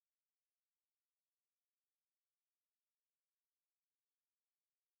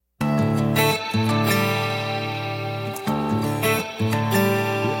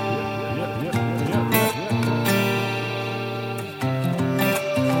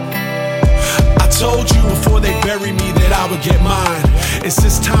told you before they bury me that I would get mine. It's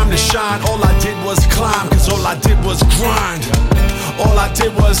this time to shine. All I did was climb, cause all I did was grind. All I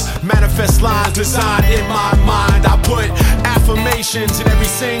did was manifest lines designed in my mind. I put affirmations in every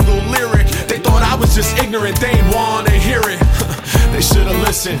single lyric. They thought I was just ignorant, they ain't wanna hear it. They should've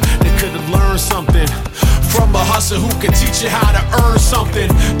listened, they could've learned something from a hustler who can teach you how to earn something.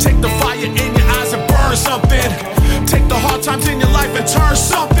 Take the fire in your eyes and burn something. Take the hard times in your life and turn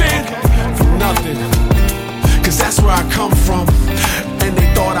something from nothing. Cause that's where I come from. And they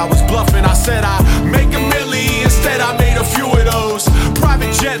thought I was bluffing. I said I'd make a milli, instead I made a few of those.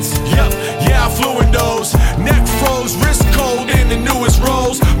 Private jets, yep, yeah, I flew in those. Neck froze, wrist cold in the newest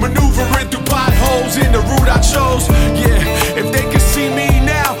roles. Maneuvering through potholes in the route I chose. Yeah, if they can see me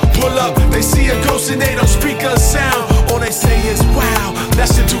now, pull up. They see a ghost and they don't speak a sound. All they say is, wow,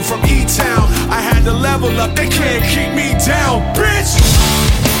 that's the dude from E-Town. I had to level up, they can't keep me down, bitch.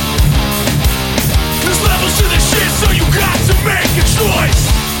 There's levels to this shit, so you got to make a choice.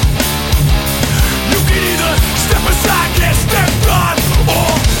 You can either step aside, get stepped on,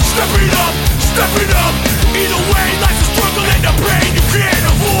 or step it up, step it up. Either way, life's a struggle and the pain you can't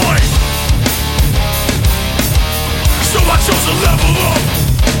avoid. So I chose to level up.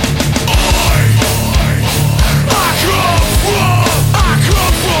 I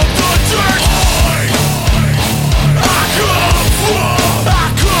come from the dirt. I come from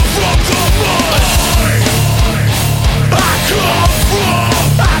the mud.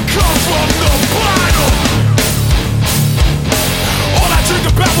 I come from the bottom. All I dreamed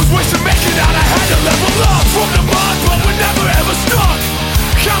about was ways to make it out. I had to level up from the mud, but we're never ever stuck.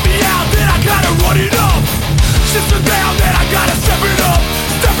 Count me out, then I gotta run it up. System down, then I gotta step it up.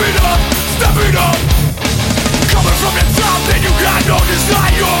 Step it up, step it up. Coming from the top, then you got no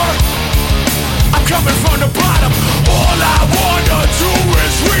desire. I'm coming from the bottom. All I wanna do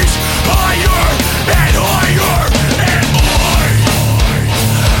is reach higher and higher and higher.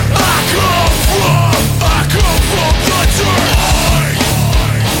 I come from the dirt.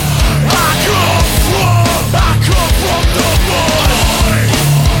 I come from the mud.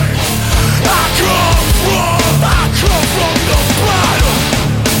 I come from the bottom.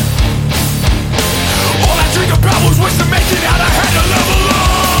 All I dreamed about was ways to make it out. I had to level up.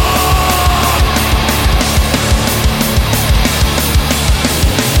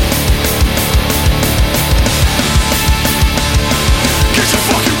 Get your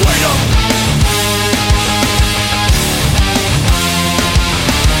fucking weight up.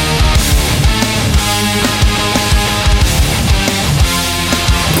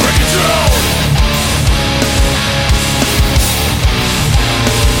 Break it down.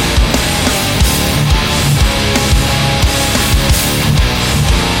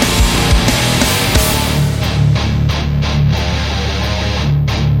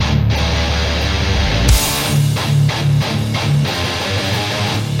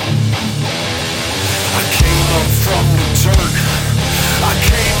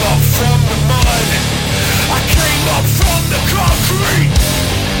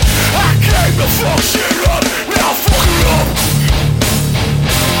 Fuck shit up, now fuck it up.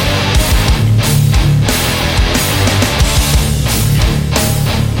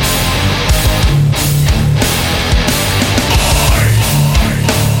 I come from the dirt.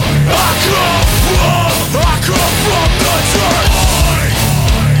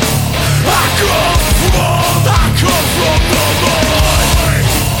 I come from the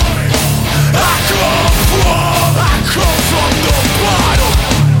mud. I come from the bottom.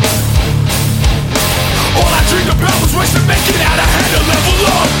 All I dreamed about was ways to make it out. I had to level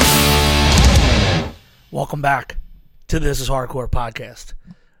up. Welcome back to This Is Hardcore Podcast.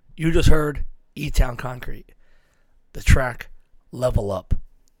 You just heard E-Town Concrete, the track Level Up.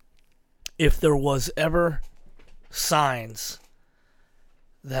 If there was ever signs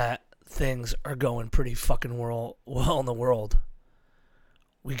that things are going pretty fucking well in the world,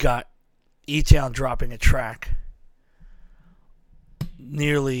 we got E-Town dropping a track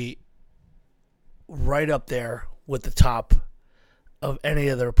nearly right up there with the top of any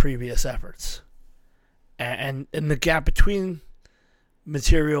of their previous efforts. And the gap between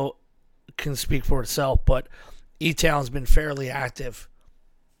material can speak for itself, but E-Town's been fairly active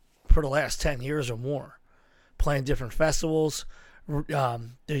for the last 10 years or more, playing different festivals,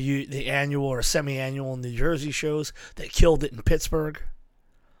 the annual or semi-annual New Jersey shows. They killed it in Pittsburgh.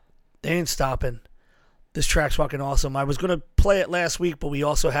 They ain't stopping. This track's fucking awesome. I was going to play it last week, but we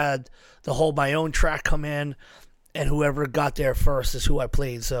also had the Hold My Own track come in, and whoever got there first is who I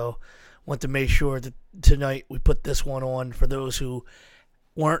played. So want to make sure that tonight we put this one on for those who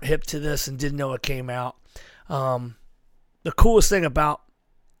weren't hip to this and didn't know it came out. The coolest thing about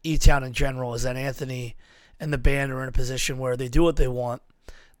E-Town in general is that Anthony and the band are in a position where they do what they want.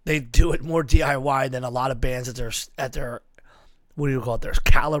 They do it more DIY than a lot of bands at their what do you call it? Their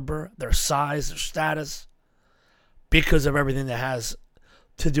caliber, their size, their status, because of everything that has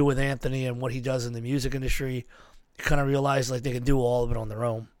to do with Anthony and what he does in the music industry. You kind of realize like they can do all of it on their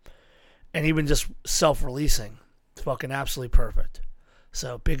own, and even just self-releasing, it's fucking absolutely perfect.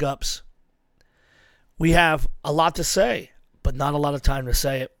 So big ups. We have a lot to say, but not a lot of time to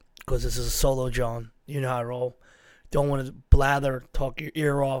say it because this is a solo jawn. You know how I roll. Don't want to blather, talk your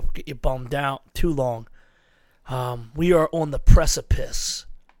ear off, get you bummed out too long. We are on the precipice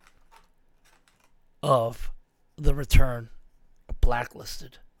of the return of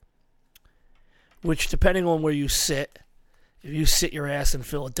Blacklisted, which, depending on where you sit, if you sit your ass in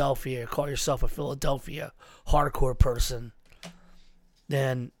Philadelphia, call yourself a Philadelphia hardcore person,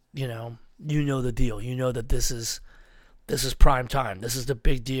 then you know the deal. You know that this is prime time. This is the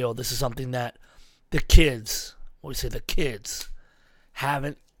big deal. This is something that the kids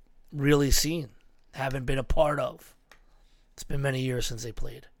haven't really seen, haven't been a part of. It's been many years since they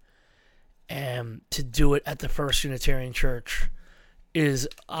played. And to do it at the First Unitarian Church is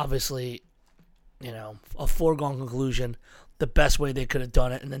obviously, a foregone conclusion, the best way they could have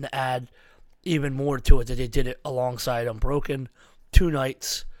done it, and then to add even more to it, that they did it alongside Unbroken, 2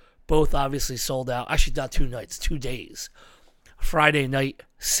 nights, both obviously sold out. Actually, not 2 nights, 2 days. Friday night,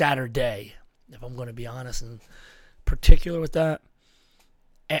 Saturday, if I'm going to be honest and particular with that.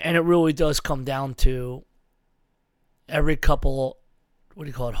 And it really does come down to every couple,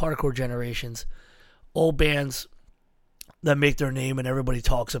 hardcore generations, old bands that make their name and everybody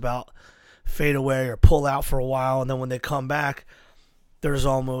talks about fade away or pull out for a while, and then when they come back, there's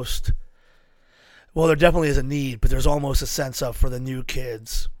almost, there definitely is a need, but there's almost a sense of, for the new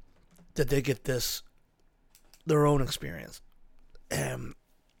kids, that they get their own experience. And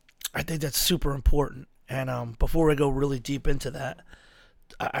I think that's super important. And before I go really deep into that,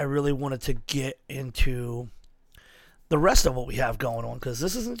 I really wanted to get into the rest of what we have going on, because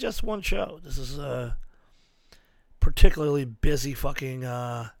this isn't just one show. This is a particularly busy fucking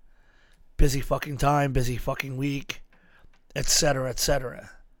time, busy fucking week, etc., etc.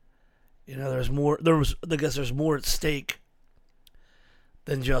 There's more at stake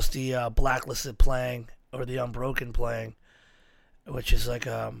than just the Blacklisted playing or the Unbroken playing, which is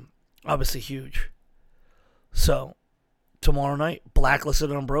obviously huge. So, tomorrow night, Blacklisted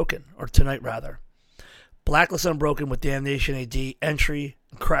and Unbroken, or tonight rather. Blacklisted and Unbroken with Damnation AD, Entry,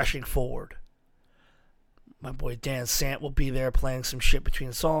 and Crashing Forward. My boy Dan Sant will be there playing some shit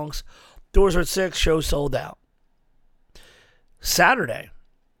between songs. Doors are at 6, show sold out. Saturday,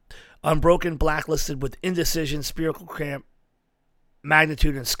 Unbroken, Blacklisted with Indecision, Spherical Cramp,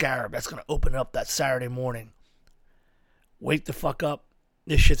 Magnitude, and Scarab. That's going to open up that Saturday morning. Wake the fuck up.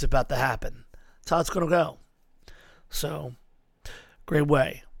 This shit's about to happen. That's how it's going to go. So, great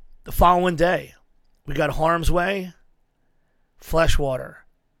way. The following day, we got Harm's Way, Fleshwater,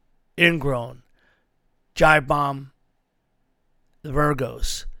 Ingrown, Jive Bomb, the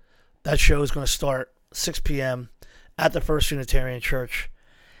Virgos. That show is going to start 6 p.m. at the First Unitarian Church.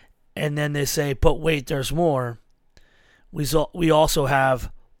 And then they say, but wait, there's more. We also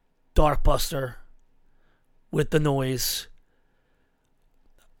have Darkbuster with The Noise,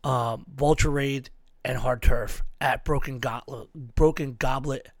 Vulture Raid, and Hard Turf at Broken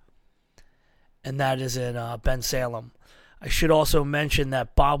Goblet, and that is in Ben Salem. I should also mention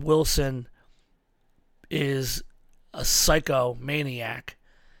that Bob Wilson is a psycho maniac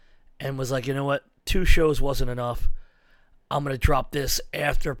and was like, you know what, 2 shows wasn't enough. I'm going to drop this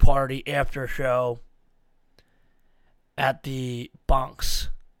after party, after show at the Bonks.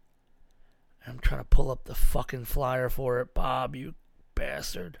 I'm trying to pull up the fucking flyer for it. Bob, you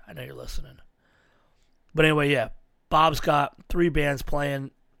bastard. I know you're listening. But anyway, yeah, Bob's got 3 bands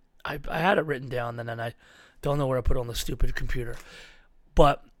playing. I had it written down, and then I don't know where I put it on the stupid computer.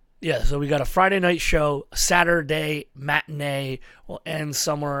 But, yeah, so we got a Friday night show, Saturday matinee. Will end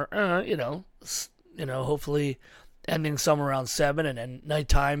somewhere, hopefully ending somewhere around 7, and then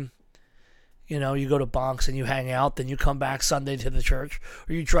nighttime, you go to Bonks and you hang out, then you come back Sunday to the church,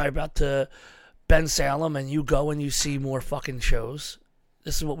 or you drive out to Ben Salem and you go and you see more fucking shows.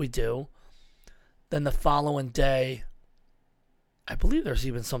 This is what we do. Then the following day, I believe there's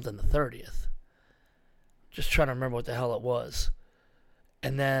even something the 30th. Just trying to remember what the hell it was.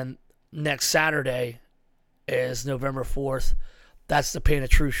 And then next Saturday is November 4th. That's the Pain of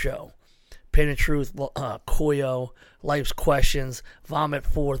Truth show. Pain of Truth, Koyo, Life's Questions, Vomit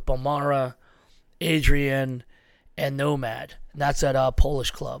Forth, Bomara, Adrian, and Nomad. And that's at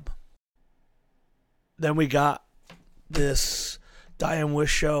Polish Club. Then we got this Dying Wish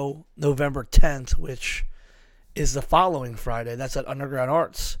show November 10th, which is the following Friday. That's at Underground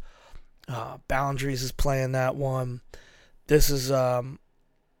Arts. Boundaries is playing that one. This is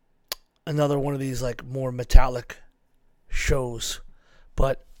another one of these like more metallic shows,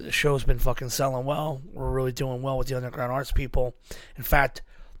 but the show's been fucking selling well. We're really doing well with the Underground Arts people. In fact,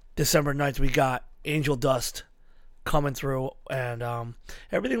 December 9th we got Angel Dust coming through, and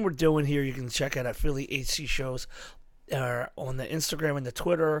everything we're doing here you can check out at Philly HC shows on the Instagram and the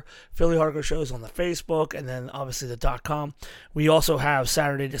Twitter, Philly Hardcore Shows on the Facebook, and then obviously the .com. We also have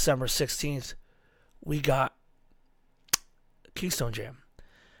Saturday, December 16th, we got Keystone Jam.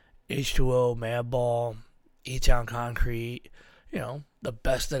 H2O, Madball, E-Town Concrete, the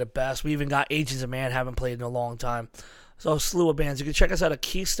best of the best. We even got Agents of Man, haven't played in a long time. So a slew of bands. You can check us out at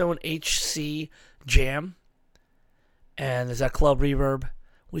Keystone HC Jam. And there's that Club Reverb.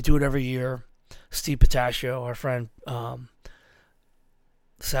 We do it every year. Steve Pataccio, our friend,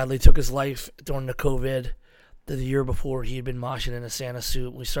 sadly took his life during the COVID. The year before, he had been moshing in a Santa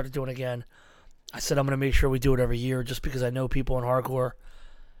suit. We started doing it again. I said I'm going to make sure we do it every year just because I know people in hardcore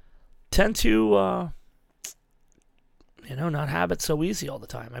tend to, not have it so easy all the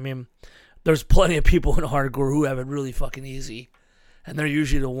time. I mean, there's plenty of people in hardcore who have it really fucking easy. And they're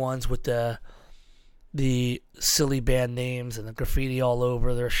usually the ones with the silly band names and the graffiti all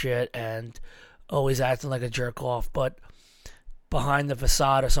over their shit and always acting like a jerk off. But behind the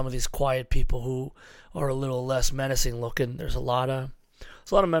facade are some of these quiet people who are a little less menacing looking. There's a lot of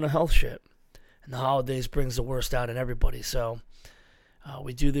mental health shit. And the holidays brings the worst out in everybody. So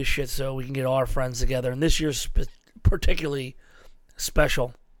we do this shit so we can get all our friends together. And this year's particularly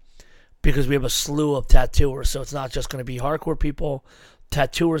special because we have a slew of tattooers. So it's not just going to be hardcore people.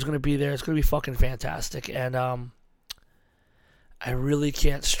 Tattooers going to be there. It's going to be fucking fantastic. And I really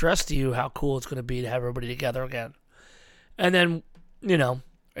can't stress to you how cool it's going to be to have everybody together again. And then,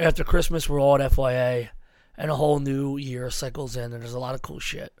 after Christmas, we're all at FYA. And a whole new year cycles in. And there's a lot of cool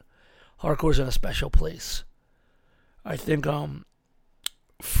shit. Hardcore's in a special place. I think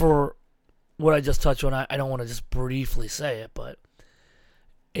for what I just touched on, I don't want to just briefly say it, but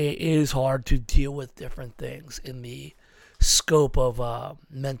it is hard to deal with different things in the scope of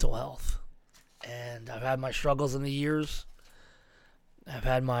mental health. And I've had my struggles in the years. I've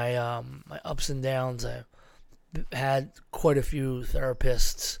had my ups and downs. I've had quite a few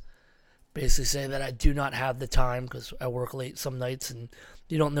therapists basically say that I do not have the time because I work late some nights and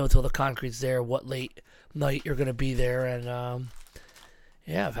you don't know until the concrete's there what late night you're going to be there. And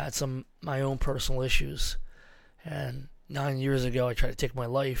I've had my own personal issues. And 9 years ago, I tried to take my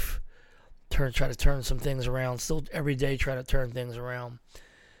life, try to turn some things around. Still every day try to turn things around.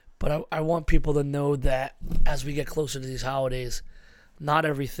 But I want people to know that as we get closer to these holidays, not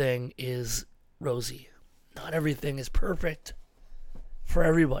everything is rosy. Not everything is perfect for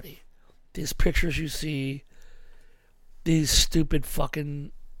everybody. These pictures you see, these stupid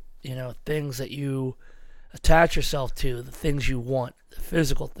fucking, things that you attach yourself to, the things you want, the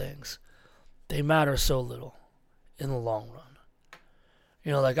physical things, they matter so little in the long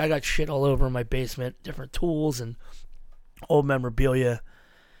run. Like I got shit all over in my basement, different tools and old memorabilia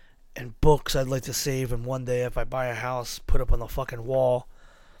and books I'd like to save, and one day if I buy a house, put up on the fucking wall.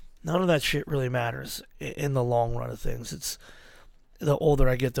 None of that shit really matters in the long run of things. It's the older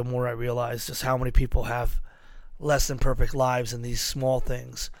I get, the more I realize just how many people have less than perfect lives in these small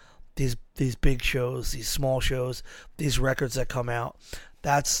things, these big shows, these small shows, these records that come out.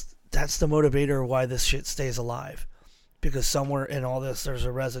 That's the motivator why this shit stays alive, because somewhere in all this there's a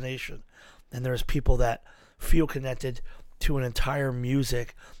resonation, and there's people that feel connected to an entire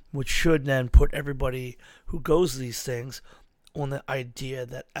music, which should then put everybody who goes to these things on the idea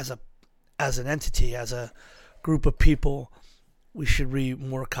that as an entity, as a group of people, we should be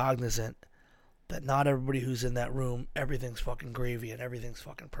more cognizant that not everybody who's in that room, everything's fucking gravy and everything's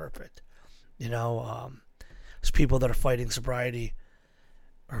fucking perfect. There's people that are fighting sobriety,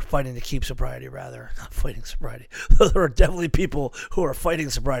 or fighting to keep sobriety, rather. Not fighting sobriety. There are definitely people who are fighting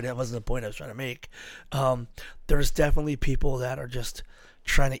sobriety. That wasn't the point I was trying to make. There's definitely people that are just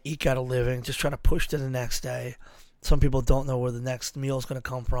trying to eke out a living, just trying to push to the next day. Some people don't know where the next meal is going to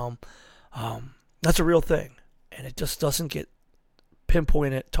come from. That's a real thing. And it just doesn't get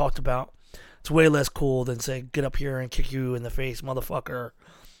pinpointed, talked about. It's way less cool than, say, get up here and kick you in the face, motherfucker,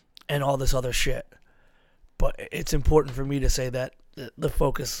 and all this other shit. But it's important for me to say that the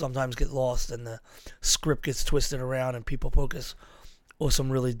focus sometimes gets lost and the script gets twisted around and people focus on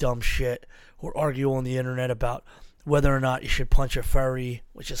some really dumb shit or argue on the internet about whether or not you should punch a furry,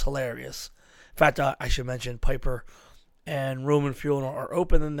 which is hilarious. In fact, I should mention Piper and Roman Fuel are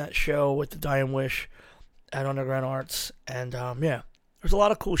opening that show with the Dying Wish at Underground Arts. And, there's a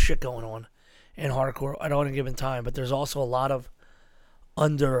lot of cool shit going on in hardcore at any given time, but there's also a lot of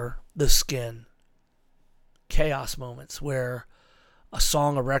under the skin chaos moments where a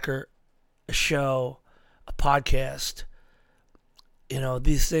song, a record, a show, a podcast,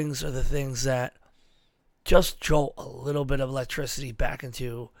 these things are the things that just jolt a little bit of electricity back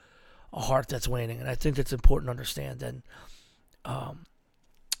into a heart that's waning. And I think that's important to understand. And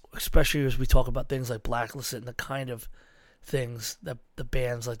especially as we talk about things like Blacklisted and the kind of things that the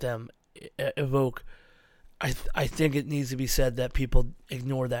bands like them evoke, I think it needs to be said that people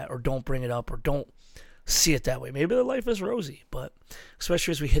ignore that or don't bring it up or don't see it that way. Maybe their life is rosy, but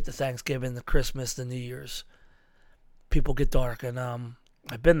especially as we hit the Thanksgiving, the Christmas, the New Year's, people get dark. And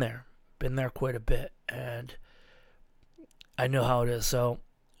I've been there quite a bit, and I know how it is. So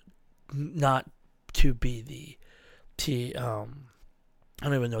not to be I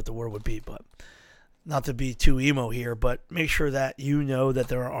don't even know what the word would be, but not to be too emo here, but make sure that you know that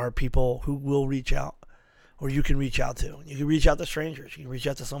there are people who will reach out, or you can reach out to. You can reach out to strangers. You can reach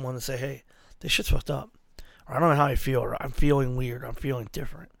out to someone and say, hey, this shit's fucked up. Or I don't know how I feel, or I'm feeling weird, I'm feeling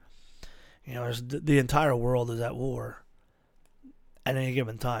different. The entire world is at war at any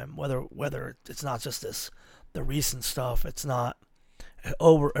given time. Whether it's not just the recent stuff, it's not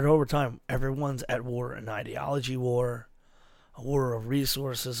over time. Everyone's at war, an ideology war, a war of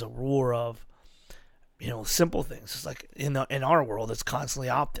resources, a war of simple things. It's like in our world, it's constantly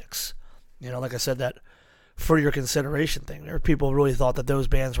optics. Like I said, that For Your Consideration thing. There are people who really thought that those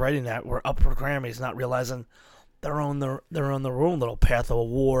bands writing that were up for Grammys, not realizing they're on their own little path of a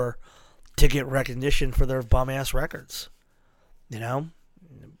war to get recognition for their bum ass records.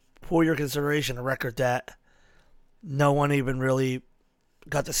 For Your Consideration, a record that no one even really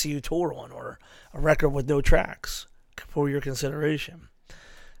got to see you tour on, or a record with no tracks. For Your Consideration.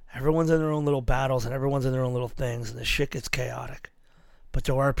 Everyone's in their own little battles and everyone's in their own little things, and the shit gets chaotic. But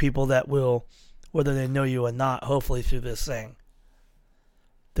there are people that will, whether they know you or not, hopefully through this thing,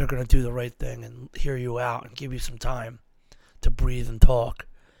 they're going to do the right thing and hear you out and give you some time to breathe and talk,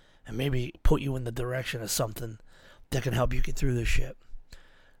 and maybe put you in the direction of something that can help you get through this shit.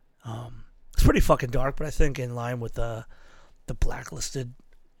 It's pretty fucking dark, but I think in line with the Blacklisted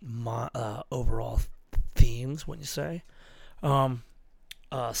overall themes, wouldn't you say?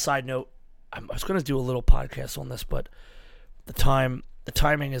 Side note, I was going to do a little podcast on this, but the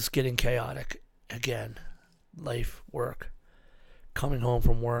timing is getting chaotic again. Life, work, coming home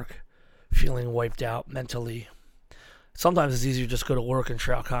from work, feeling wiped out mentally. Sometimes it's easier to just go to work and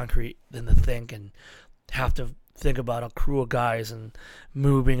shroud concrete than to think and have to think about a crew of guys and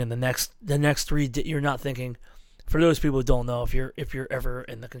moving, and the next 3 days you're not thinking. For those people who don't know, if you're ever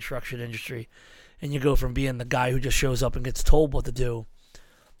in the construction industry, and you go from being the guy who just shows up and gets told what to do,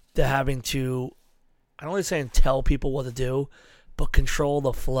 to having to, I don't really saying tell people what to do, but control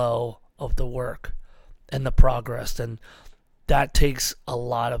the flow of the work and the progress. And that takes a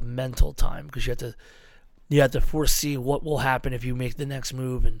lot of mental time, because you have to foresee what will happen if you make the next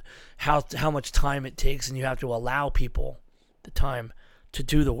move, and how much time it takes, and you have to allow people the time to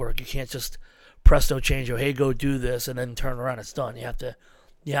do the work. You can't just presto change, hey, go do this, and then turn around, it's done.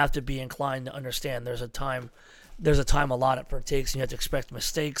 You have to be inclined to understand there's a time allotted for it takes, and you have to expect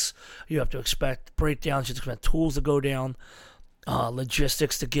mistakes, you have to expect breakdowns, you have to expect tools to go down,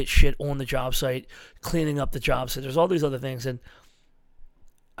 logistics to get shit on the job site, cleaning up the job site. There's all these other things, and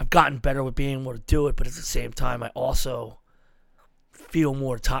I've gotten better with being able to do it, but at the same time, I also feel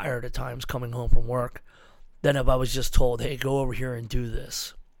more tired at times coming home from work than if I was just told, hey, go over here and do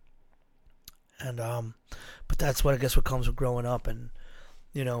this. And but that's what comes with growing up and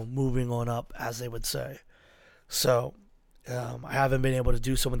moving on up, as they would say. So I haven't been able to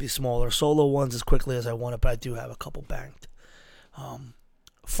do some of these smaller solo ones as quickly as I wanted, but I do have a couple banked.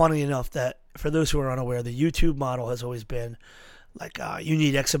 Funny enough that, for those who are unaware, the YouTube model has always been like you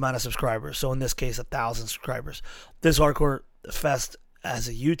need X amount of subscribers. So in this case, 1,000 subscribers. This Hardcore Fest as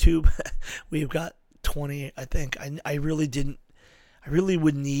a YouTube, we've got 20. I think I really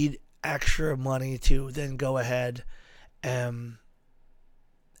would need extra money to then go ahead and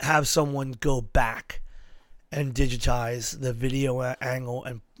have someone go back and digitize the video angle,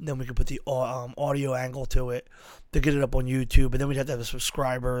 and then we could put the audio angle to it to get it up on YouTube, and then we'd have to have the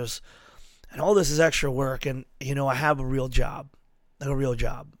subscribers, and all this is extra work. And I have a real job, a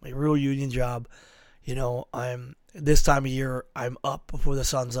real union job. I'm this time of year, I'm up before the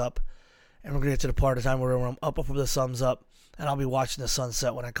sun's up, and we're gonna get to the part of time where I'm up before the sun's up, and I'll be watching the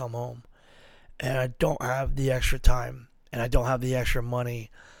sunset when I come home. And I don't have the extra time, and I don't have the extra money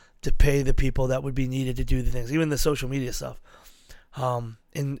to pay the people that would be needed to do the things, even the social media stuff. And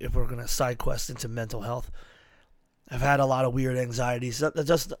if we're going to side quest into mental health, I've had a lot of weird anxieties.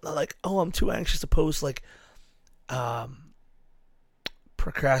 Just like, oh, I'm too anxious to post, like,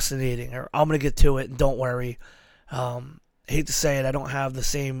 procrastinating, or I'm going to get to it and don't worry. I hate to say it, I don't have the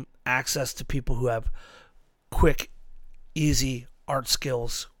same access to people who have quick, easy art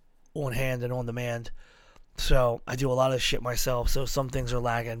skills on hand and on demand. So I do a lot of shit myself, so some things are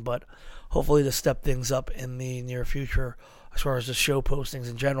lagging, but hopefully to step things up in the near future as far as the show postings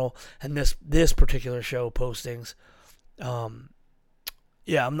in general, and this particular show postings.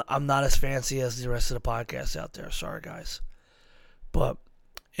 Yeah, I'm not as fancy as the rest of the podcasts out there. Sorry, guys. But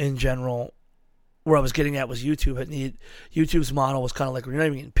in general, where I was getting at was YouTube. YouTube's model was kind of like, you're not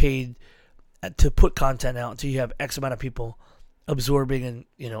even getting paid to put content out until you have X amount of people absorbing and,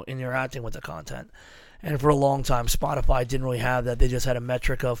 interacting with the content. And for a long time, Spotify didn't really have that. They just had a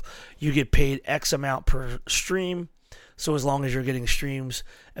metric of you get paid X amount per stream. So as long as you're getting streams,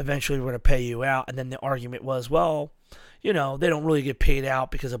 eventually we're going to pay you out. And then the argument was, well, they don't really get paid out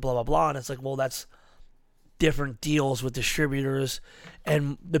because of blah, blah, blah. And it's like, well, that's different deals with distributors.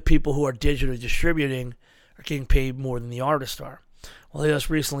 And the people who are digitally distributing are getting paid more than the artists are. Well, they just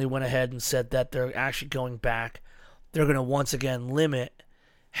recently went ahead and said that they're actually going back. They're going to once again limit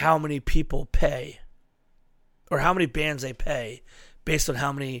how many people pay, or how many bands they pay, based on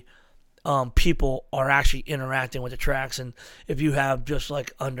how many people are actually interacting with the tracks. And if you have just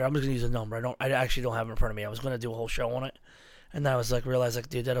like I'm just going to use a number. I actually don't have it in front of me. I was going to do a whole show on it. And then I was like, realized like,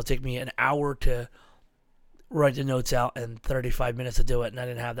 dude, that'll take me an hour to write the notes out and 35 minutes to do it. And I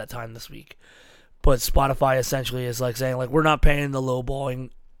didn't have that time this week. But Spotify essentially is like saying, like, we're not paying the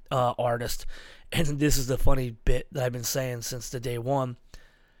lowballing artist. And this is the funny bit that I've been saying since the day one.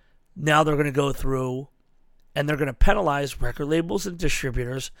 Now they're going to go through and they're going to penalize record labels and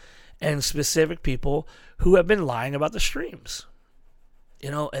distributors and specific people who have been lying about the streams.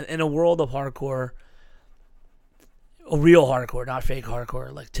 In a world of hardcore, a real hardcore, not fake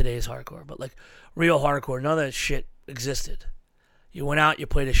hardcore like today's hardcore, but like real hardcore, none of that shit existed. You went out, you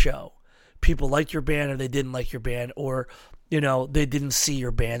played a show. People liked your band or they didn't like your band, or they didn't see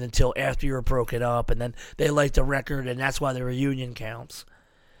your band until after you were broken up, and then they liked the record, and that's why the reunion counts.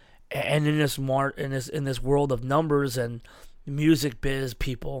 And in this world of numbers and music biz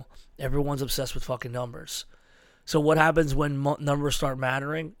people, everyone's obsessed with fucking numbers. So what happens when numbers start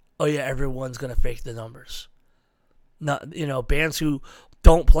mattering? Oh yeah, everyone's gonna fake the numbers. Not bands who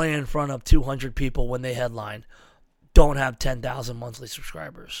don't play in front of 200 people when they headline don't have 10,000 monthly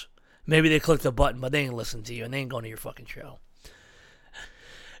subscribers. Maybe they click the button, but they ain't listening to you, and they ain't going to your fucking show.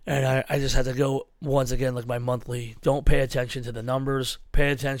 And I just had to go, once again, like my monthly, don't pay attention to the numbers.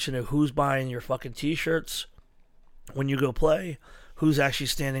 Pay attention to who's buying your fucking t-shirts when you go play, who's actually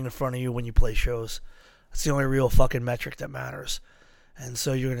standing in front of you when you play shows. That's the only real fucking metric that matters. And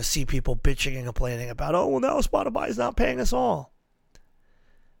so you're going to see people bitching and complaining about, oh, well, no, Spotify's not paying us all.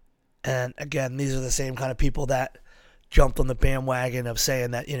 And again, these are the same kind of people that jumped on the bandwagon of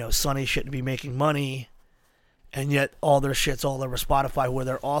saying that, Sonny shouldn't be making money, and yet all their shit's all over Spotify, where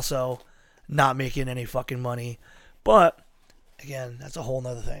they're also not making any fucking money. But, again, that's a whole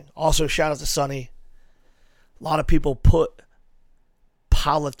nother thing. Also, shout out to Sonny. A lot of people put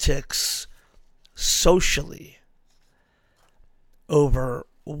politics socially over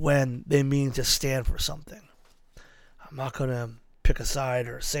when they mean to stand for something. I'm not going to pick a side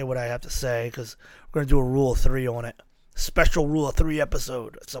or say what I have to say, because we're going to do a Rule of 3 on it. Special Rule of 3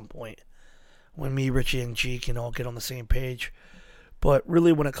 episode at some point when me, Richie, and G can all get on the same page. But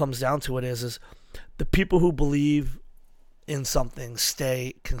really when it comes down to it is the people who believe in something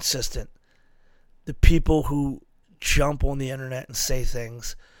stay consistent. The people who jump on the internet and say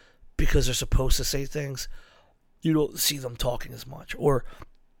things because they're supposed to say things, you don't see them talking as much. Or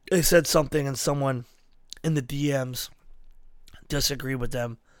they said something and someone in the DMs disagreed with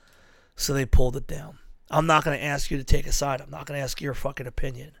them, so they pulled it down. I'm not going to ask you to take a side. I'm not going to ask your fucking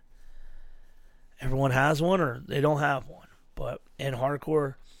opinion. Everyone has one or they don't have one. But in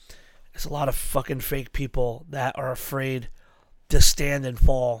hardcore, there's a lot of fucking fake people that are afraid to stand and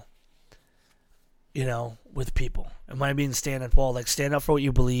fall, with people. It might mean stand and fall. Like, stand up for what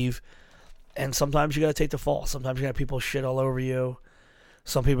you believe. And sometimes you got to take the fall. Sometimes you got people shit all over you.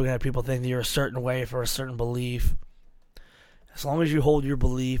 Some people are going to have people think that you're a certain way for a certain belief. As long as you hold your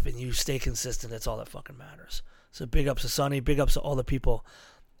belief and you stay consistent, that's all that fucking matters. So big ups to Sonny, big ups to all the people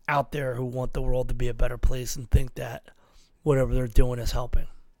out there who want the world to be a better place and think that whatever they're doing is helping.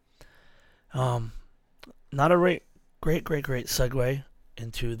 Not a great segue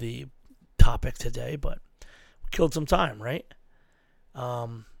into the topic today, but we killed some time, right?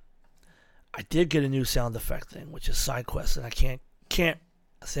 I did get a new sound effect thing, which is side quest, and I can't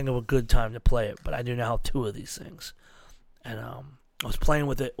think of a good time to play it, but I do now have 2 of these things. And I was playing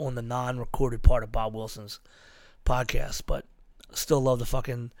with it on the non-recorded part of Bob Wilson's podcast, but still love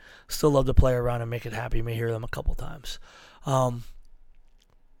to play around and make it happy. You may hear them a couple times.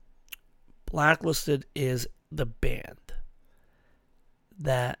 Blacklisted is the band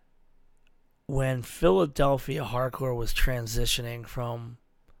that when Philadelphia hardcore was transitioning from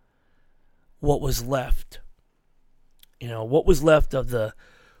what was left, what was left of the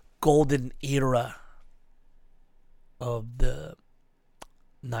golden era of the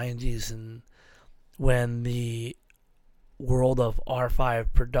 90s, and when the world of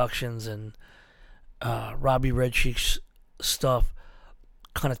R5 Productions and Robbie Red Cheek's stuff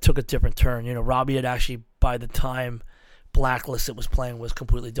kind of took a different turn. Robbie had actually, by the time Blacklisted was playing, was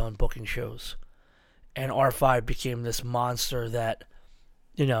completely done booking shows. And R5 became this monster that,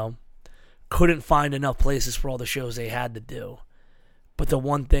 couldn't find enough places for all the shows they had to do. But the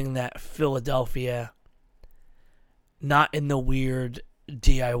one thing that Philadelphia, not in the weird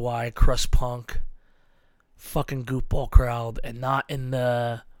DIY crust punk fucking goofball crowd, and not in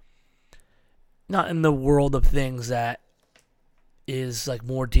the world of things that is like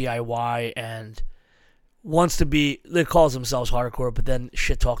more DIY and wants to be, they calls themselves hardcore, but then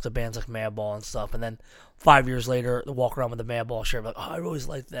shit talk to bands like Madball and stuff, and then 5 years later they walk around with the Madball shirt like, I always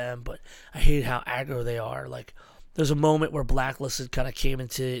liked them, but I hate how aggro they are. Like, there's a moment where Blacklisted kind of came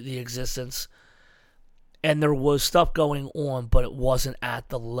into the existence, and there was stuff going on, but it wasn't at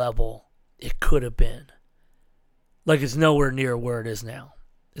the level it could have been. Like, it's nowhere near where it is now,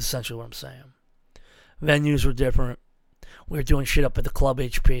 is essentially what I'm saying. Venues were different. We were doing shit up at the Club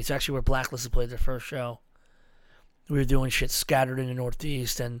HP. It's actually where Blacklisted played their first show. We were doing shit scattered in the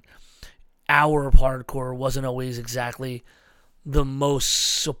Northeast, and our hardcore wasn't always exactly the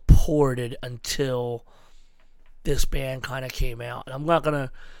most supported until this band kind of came out. And I'm not going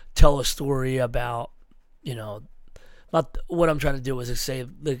to tell a story about, not what I'm trying to do is to say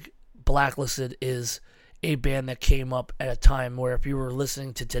like Blacklisted is a band that came up at a time where if you were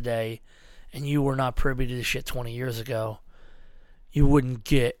listening to today and you were not privy to this shit 20 years ago, you wouldn't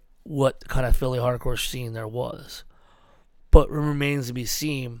get what kind of Philly hardcore scene there was. But it remains to be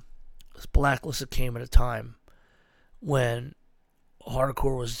seen, this Blacklisted came at a time when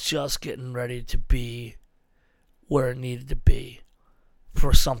hardcore was just getting ready to be where it needed to be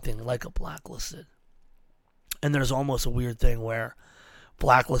for something like a Blacklisted. And there's almost a weird thing where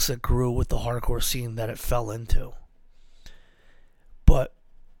Blacklisted grew with the hardcore scene that it fell into. But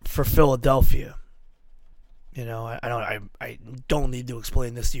for Philadelphia, I don't need to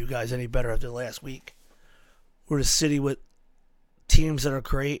explain this to you guys any better after last week. We're a city with teams that are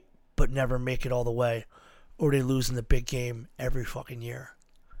great but never make it all the way, or they lose in the big game every fucking year.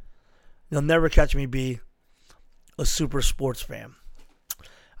 You'll never catch me be a super sports fan.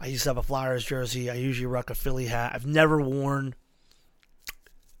 I used to have a Flyers jersey. I usually rock a Philly hat. I've never worn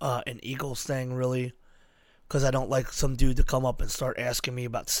an Eagles thing, really, because I don't like some dude to come up and start asking me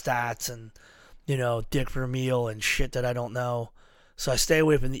about stats and, Dick Vermeil and shit that I don't know. So I stay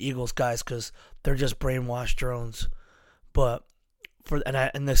away from the Eagles guys because they're just brainwashed drones. But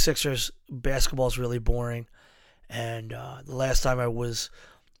and the Sixers basketball is really boring. And the last time I was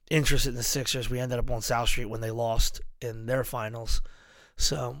interested in the Sixers, we ended up on South Street when they lost in their finals.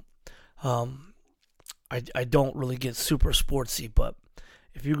 So I don't really get super sportsy, but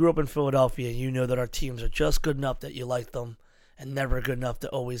if you grew up in Philadelphia, you know that our teams are just good enough that you like them and never good enough to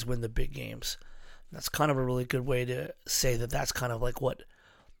always win the big games. That's kind of a really good way to say that that's kind of like what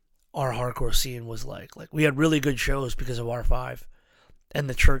our hardcore scene was like. Like, we had really good shows because of R5 and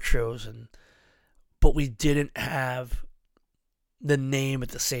the church shows, but we didn't have the name at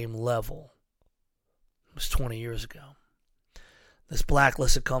the same level. It was 20 years ago. This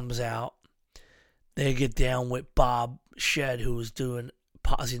Blacklisted comes out. They get down with Bob Shed, who was doing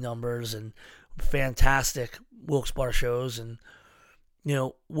posse numbers and fantastic Wilkes-Barre shows. And,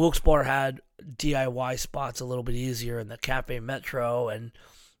 Wilkes-Barre had DIY spots a little bit easier in the Cafe Metro, and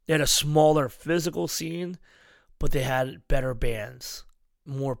they had a smaller physical scene, but they had better bands.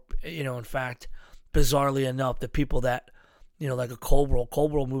 More, in fact, bizarrely enough, the people that, like a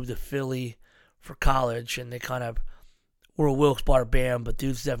Colbrell moved to Philly for college, and they kind of were a Wilkes-Barre band, but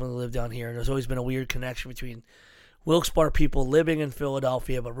dudes definitely lived down here. And there's always been a weird connection between Wilkes-Barre people living in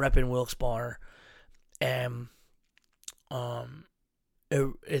Philadelphia but repping Wilkes-Barre, and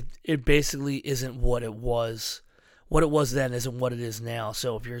it basically isn't what it was. What it was then isn't what it is now.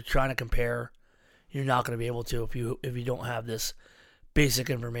 So if you're trying to compare, you're not going to be able to if you don't have this basic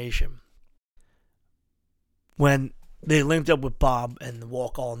information. When they linked up with Bob and the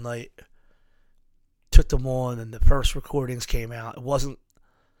Walk All Night, took them on, and the first recordings came out, it wasn't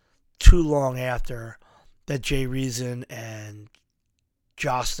too long after that Jay Reason and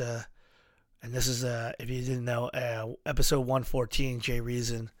Josta, and this is, if you didn't know, episode 114, Jay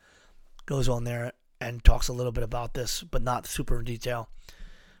Reason goes on there and talks a little bit about this, but not super in detail.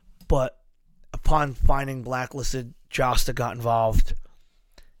 But upon finding Blacklisted, Josta got involved,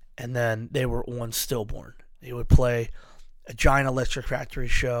 and then they were on Stillborn. They would play a giant Electric Factory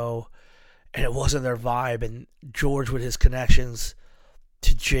show, and it wasn't their vibe, and George, with his connections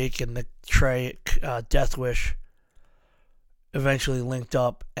to Jake and the Trey Death Wish, eventually linked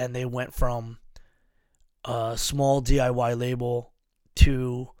up, and they went from a small DIY label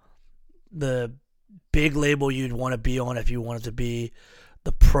to the big label you'd want to be on if you wanted to be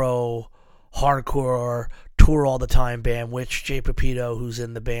the pro hardcore tour all the time band, which Jay Pepito, who's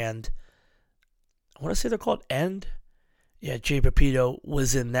in the band, I want to say they're called End. Yeah, Jay Pepito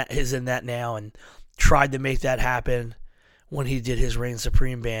is in that now, and tried to make that happen when he did his Reign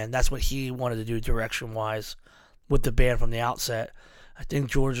Supreme band. That's what he wanted to do direction wise with the band from the outset. I think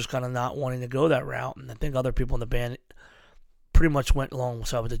George was kind of not wanting to go that route, and I think other people in the band pretty much went along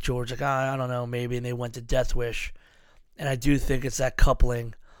with George, like, I don't know, maybe, and they went to Death Wish. And I do think it's that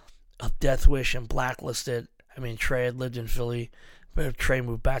coupling of Death Wish and Blacklisted. I mean, Trey had lived in Philly, but if Trey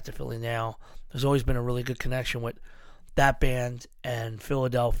moved back to Philly now, there's always been a really good connection with that band and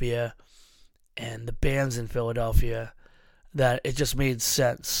Philadelphia and the bands in Philadelphia, that it just made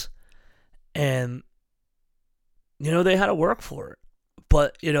sense. And, they had to work for it.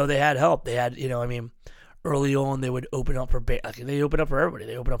 But, they had help. They had, early on, they would open up for they opened up for everybody.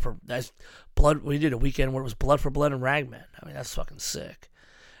 They opened up for Blood. We did a weekend where it was Blood for Blood and Ragman. I mean, that's fucking sick.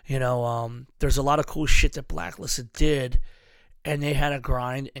 There's a lot of cool shit that Blacklisted did, and they had to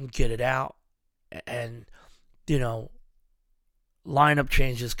grind and get it out. And, lineup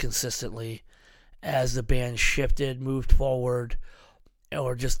changes consistently as the band shifted, moved forward,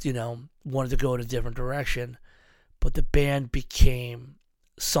 or just, wanted to go in a different direction. But the band became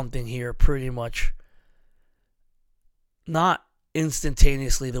something here pretty much not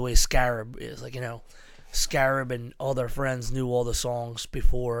instantaneously the way Scarab is. Like, Scarab and all their friends knew all the songs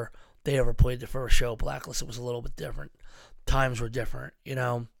before they ever played the first show. Blacklisted was a little bit different. Times were different,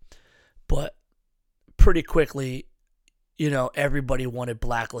 But pretty quickly, everybody wanted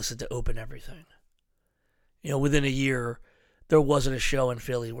Blacklisted to open everything. Within a year, there wasn't a show in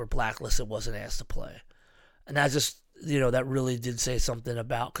Philly where Blacklisted wasn't asked to play. And that just, that really did say something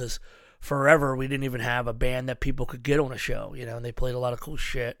about, because forever we didn't even have a band that people could get on a show, and they played a lot of cool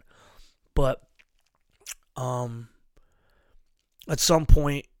shit. But at some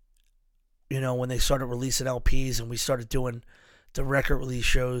point, when they started releasing LPs and we started doing the record release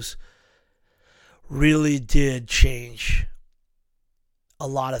shows, really did change a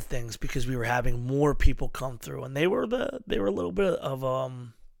lot of things, because we were having more people come through, and they were a little bit of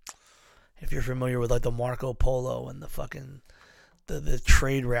if you're familiar with like the Marco Polo and the fucking the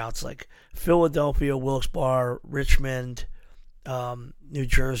trade routes, like Philadelphia, Wilkes-Barre, Richmond, New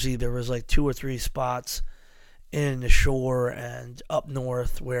Jersey, there was like 2 or 3 spots in the shore and up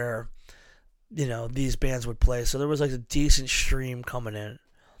north where these bands would play. So there was like a decent stream coming in.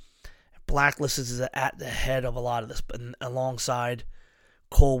 Blacklisted is at the head of a lot of this, but alongside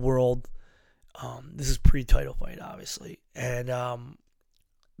Cold World. This is pre-title fight, obviously. And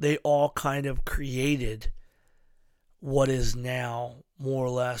they all kind of created what is now more or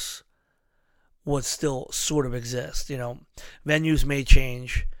less what still sort of exists. Venues may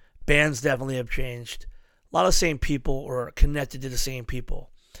change. Bands definitely have changed. A lot of the same people, or connected to the same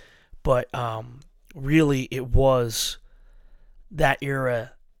people. But really, it was that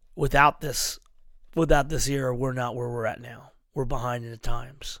era. Without this era, we're not where we're at now. We're behind in the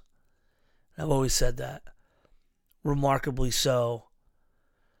times. I've always said that. Remarkably so.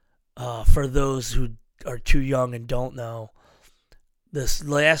 For those who are too young and don't know, this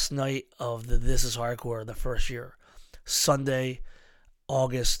last night of the This Is Hardcore, the first year, Sunday,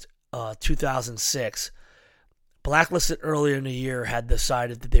 August 2006, Blacklisted earlier in the year had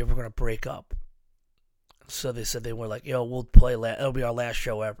decided that they were going to break up. So they said they were like, we'll play, it'll be our last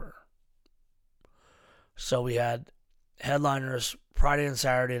show ever. So we had headliners Friday and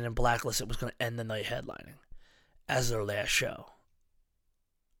Saturday, and then Blacklisted was going to end the night headlining as their last show.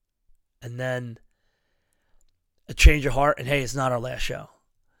 And then a change of heart, and hey, it's not our last show.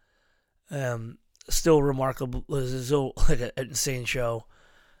 Still remarkable, still like an insane show.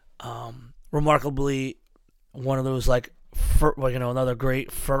 Remarkably, one of those another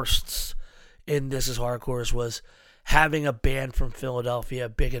great firsts in This Is Hardcore's was having a band from Philadelphia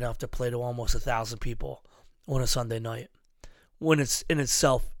big enough to play to almost 1,000 people on a Sunday night, when it's in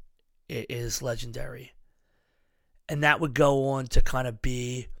itself, it is legendary. And that would go on to kind of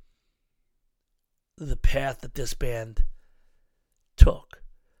be the path that this band took,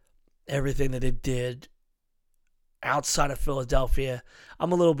 everything that they did outside of Philadelphia,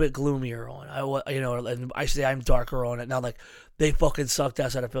 I'm a little bit gloomier on. And I say I'm darker on it now. Like, they fucking sucked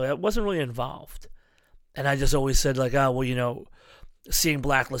outside of Philly. I wasn't really involved, and I just always said like, oh well, seeing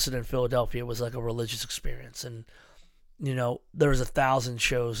Blacklisted in Philadelphia was like a religious experience, and there's 1,000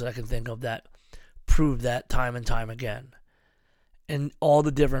 shows that I can think of that proved that time and time again, and all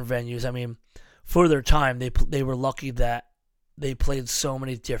the different venues. I mean, for their time, they were lucky that they played so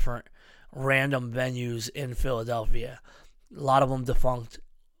many different random venues in Philadelphia. A lot of them defunct.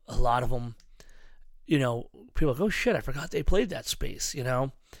 A lot of them, people are like, oh shit, I forgot they played that space,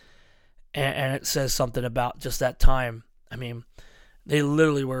 and it says something about just that time. I mean, they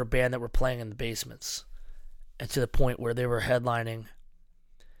literally were a band that were playing in the basements, and to the point where they were headlining,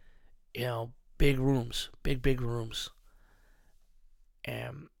 big rooms, big rooms.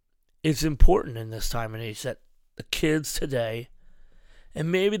 And it's important in this time and age that the kids today,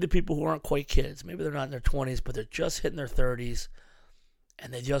 and maybe the people who aren't quite kids, maybe they're not in their 20s, but they're just hitting their 30s,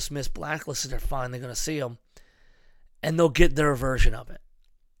 and they just missed Blacklisted, they're finally going to see them, and they'll get their version of it.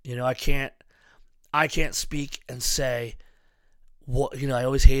 I can't speak and say what, I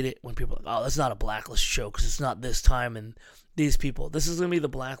always hate it when people are like, oh, that's not a Blacklist show because it's not this time and these people. This is going to be the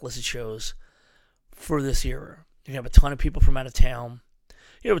Blacklisted shows for this era. You have a ton of people from out of town.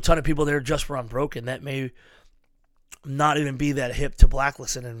 You have a ton of people there just for Unbroken that may not even be that hip to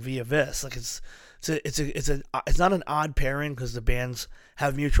Blacklisted and Via Vis. Like it's not an odd pairing because the bands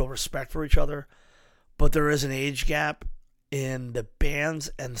have mutual respect for each other, but there is an age gap in the bands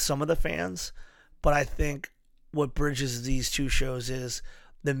and some of the fans. But I think what bridges these two shows is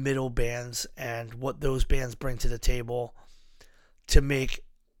the middle bands and what those bands bring to the table to make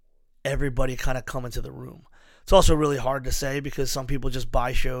everybody kind of come into the room. It's also really hard to say because some people just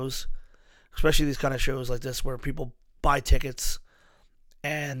buy shows, especially these kind of shows like this where people buy tickets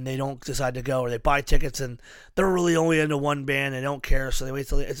and they don't decide to go, or they buy tickets and they're really only into one band and they don't care, so they wait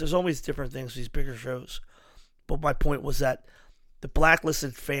till there's always different things for these bigger shows. But my point was that the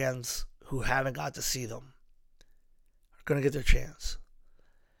Blacklisted fans who haven't got to see them are going to get their chance.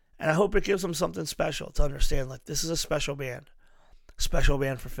 And I hope it gives them something special to understand, like, this is a special band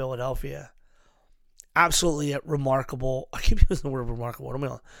for Philadelphia. Absolutely remarkable. I keep using the word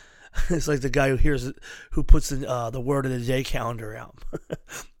remarkable. It's like the guy who puts the word of the day calendar out.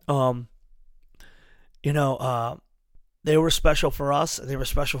 They were special for us, and they were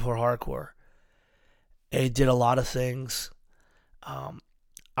special for hardcore. They did a lot of things.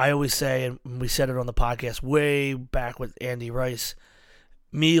 I always say, and we said it on the podcast way back with Andy Rice,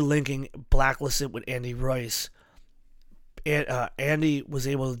 me linking Blacklisted with Andy Rice, and Andy was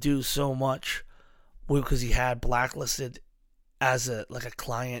able to do so much because he had Blacklisted as a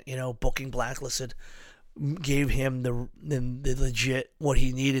client, booking Blacklisted gave him the legit what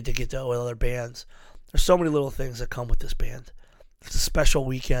he needed to get to with other bands. There's so many little things that come with this band. It's a special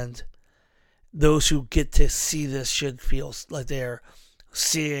weekend. Those who get to see this should feel like they're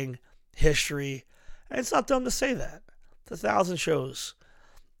seeing history. And it's not dumb to say that. It's 1,000 shows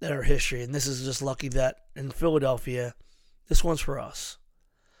that are history. And this is just lucky that in Philadelphia, this one's for us.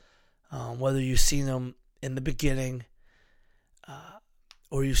 Whether you've seen them in the beginning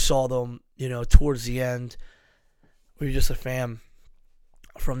or you saw them, towards the end, or you're just a fan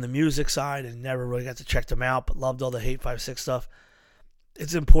from the music side and never really got to check them out but loved all the Hate 5-6 stuff,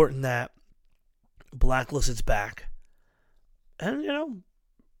 it's important that Blacklisted's back. And,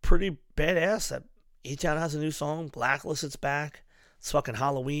 pretty badass that E-Town has a new song. Blacklisted's back. It's fucking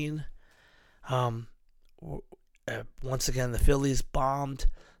Halloween. Once again, the Phillies bombed,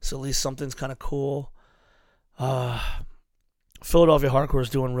 so at least something's kind of cool. Philadelphia hardcore is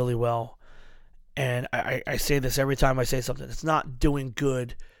doing really well. And I say this every time I say something. It's not doing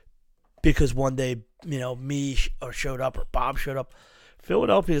good because one day, me showed up or Bob showed up.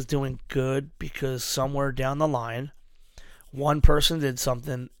 Philadelphia is doing good because somewhere down the line, one person did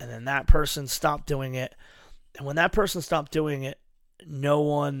something, and then that person stopped doing it. And when that person stopped doing it, no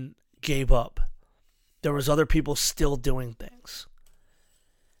one gave up. There was other people still doing things.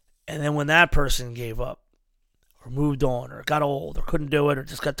 And then when that person gave up, or moved on, or got old, or couldn't do it, or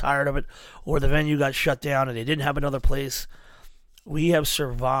just got tired of it, or the venue got shut down and they didn't have another place, we have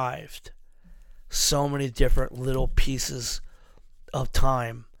survived so many different little pieces of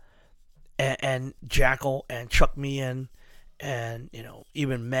time. And Jackal and Chuck Meehan and,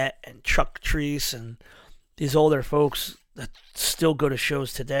 even Met and Chuck Treese and these older folks that still go to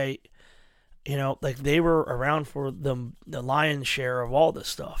shows today, they were around for the lion's share of all this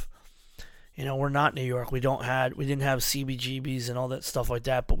stuff. We're not New York. We didn't have CBGBs and all that stuff like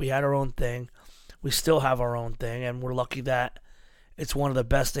that, but we had our own thing. We still have our own thing, and we're lucky that it's one of the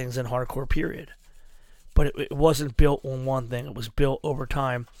best things in hardcore, period. But it wasn't built on one thing. It was built over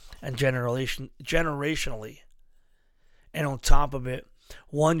time and generationally. And on top of it,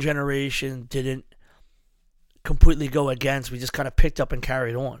 one generation didn't completely go against. We just kind of picked up and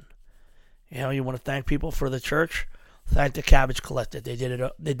carried on. You want to thank people for the church? Thank the Cabbage Collective. They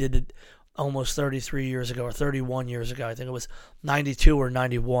did it almost 33 years ago or 31 years ago. I think it was 92 or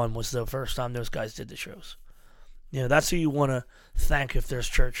 91 was the first time those guys did the shows. That's who you want to thank if there's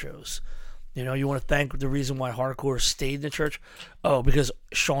church shows. You want to thank the reason why hardcore stayed in the church. Oh, because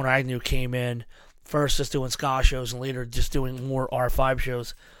Sean Agnew came in first just doing ska shows and later just doing more R5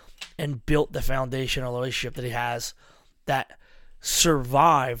 shows and built the foundational relationship that he has that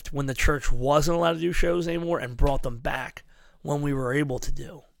survived when the church wasn't allowed to do shows anymore and brought them back when we were able to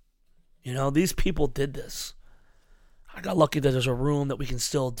do. These people did this. I got lucky that there's a room that we can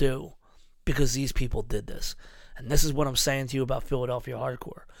still do because these people did this. And this is what I'm saying to you about Philadelphia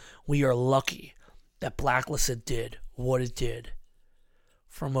hardcore. We are lucky that Blacklisted did what it did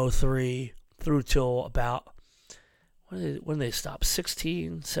from 03 through till about, when did they stop?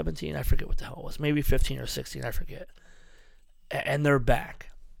 16, 17? I forget what the hell it was. Maybe 15 or 16, I forget. And they're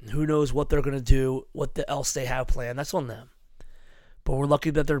back. And who knows what they're going to do, what else they have planned. That's on them. But we're lucky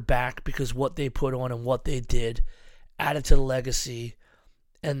that they're back because what they put on and what they did added to the legacy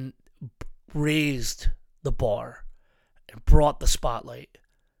and raised the bar and brought the spotlight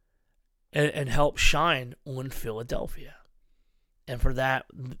and helped shine on Philadelphia. And for that,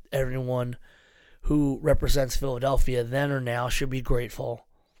 everyone who represents Philadelphia then or now should be grateful,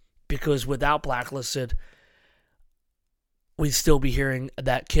 because without Blacklisted, we'd still be hearing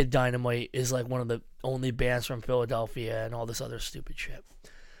that Kid Dynamite is like one of the only bands from Philadelphia and all this other stupid shit.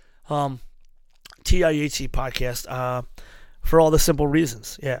 TIHC podcast, for all the simple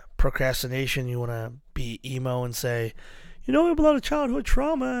reasons. Yeah, procrastination. You want to be emo and say, we have a lot of childhood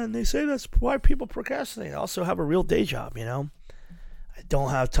trauma, and they say that's why people procrastinate. I also have a real day job, I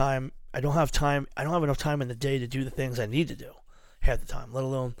don't have time. I don't have enough time in the day to do the things I need to do half the time, let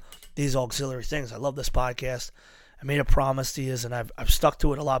alone these auxiliary things. I love this podcast. I made a promise to you, and I've stuck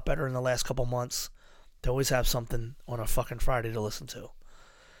to it a lot better in the last couple months to always have something on a fucking Friday to listen to.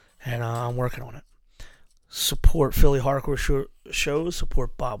 And I'm working on it. Support Philly hardcore shows.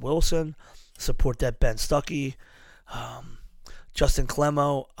 Support Bob Wilson. Support that Ben Stuckey. Justin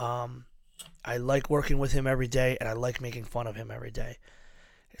Clemmo. I like working with him every day, and I like making fun of him every day.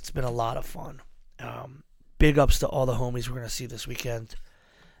 It's been a lot of fun. Big ups to all the homies we're going to see this weekend.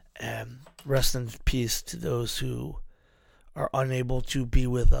 And rest in peace to those who are unable to be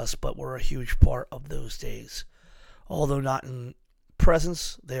with us, but were a huge part of those days. Although not in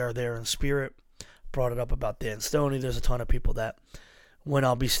presence, they are there in spirit. Brought it up about Dan Stoney. There's a ton of people that when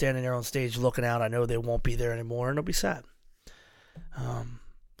I'll be standing there on stage looking out, I know they won't be there anymore, and it'll be sad. All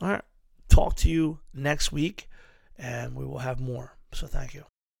right. Talk to you next week, and we will have more. So thank you.